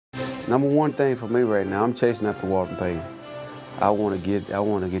Number one thing for me right now, I'm chasing after Walton Payton. I want to get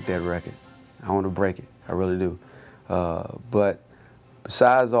that record. I want to break it. I really do. But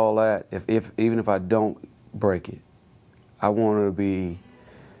besides all that, even if I don't break it, I want to be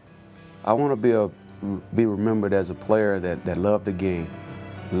remembered as a player that loved the game,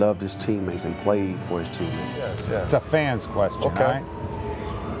 loved his teammates, and played for his teammates. Yes, yes. It's a fan's question, okay.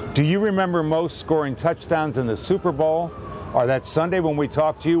 Right? Do you remember most scoring touchdowns in the Super Bowl? Or that Sunday when we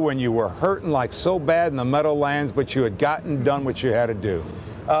talked to you when you were hurting like so bad in the Meadowlands, but you had done what you had to do?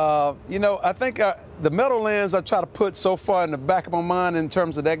 You know, I think the Meadowlands I try to put so far in the back of my mind in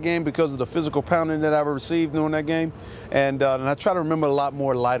terms of that game because of the physical pounding that I received during that game. And I try to remember a lot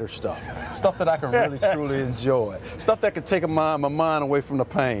more lighter stuff that I can really, truly enjoy. Stuff that can take my mind away from the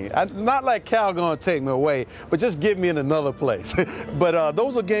pain. Not like Cal going to take me away, but just get me in another place. But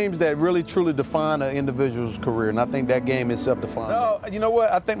those are games that really, truly define an individual's career, and I think that game is self-defined. No, you know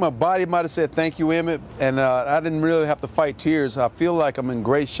what? I think my body might have said, thank you, Emmitt, and I didn't really have to fight tears. I feel like I'm in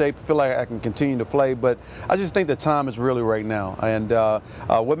great shape. I feel like I can continue to play, but I just think the time is really right now. And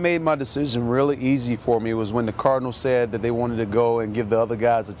what made my decision really easy for me was when the Cardinals said that they wanted to go and give the other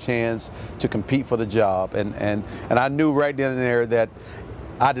guys a chance to compete for the job. And I knew right then and there that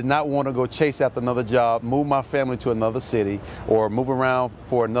I did not want to go chase after another job, move my family to another city, or move around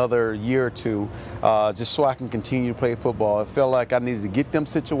for another year or two just so I can continue to play football. I felt like I needed to get them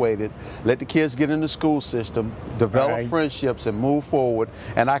situated, let the kids get in the school system, develop friendships, and move forward.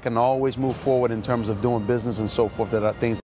 And I can always move forward in terms of doing business and so forth, things